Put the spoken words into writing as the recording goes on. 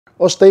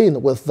Or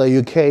staying with the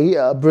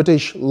UK,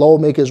 British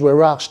lawmakers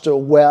were asked to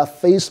wear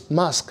face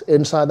masks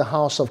inside the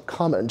House of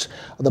Commons,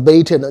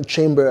 debating a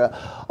chamber,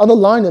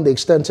 underlining the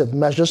extensive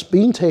measures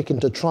being taken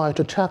to try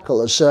to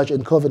tackle a surge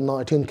in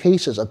COVID-19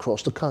 cases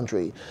across the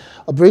country.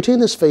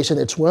 Britain is facing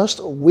its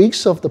worst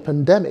weeks of the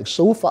pandemic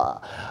so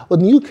far, with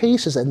new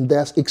cases and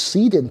deaths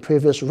exceeding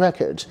previous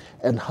records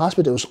and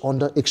hospitals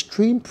under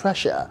extreme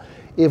pressure,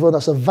 even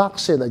as a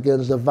vaccine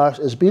against the virus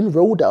is being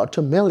rolled out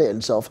to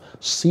millions of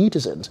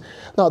citizens.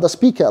 Now, the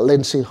Speaker,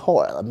 Lindsay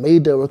Hoyle,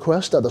 made the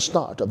request at the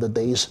start of the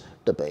day's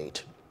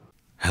debate.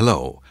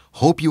 Hello,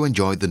 hope you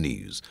enjoyed the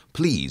news.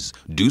 Please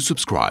do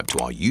subscribe to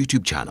our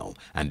YouTube channel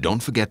and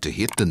don't forget to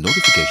hit the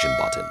notification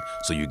button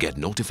so you get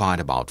notified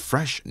about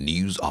fresh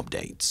news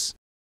updates.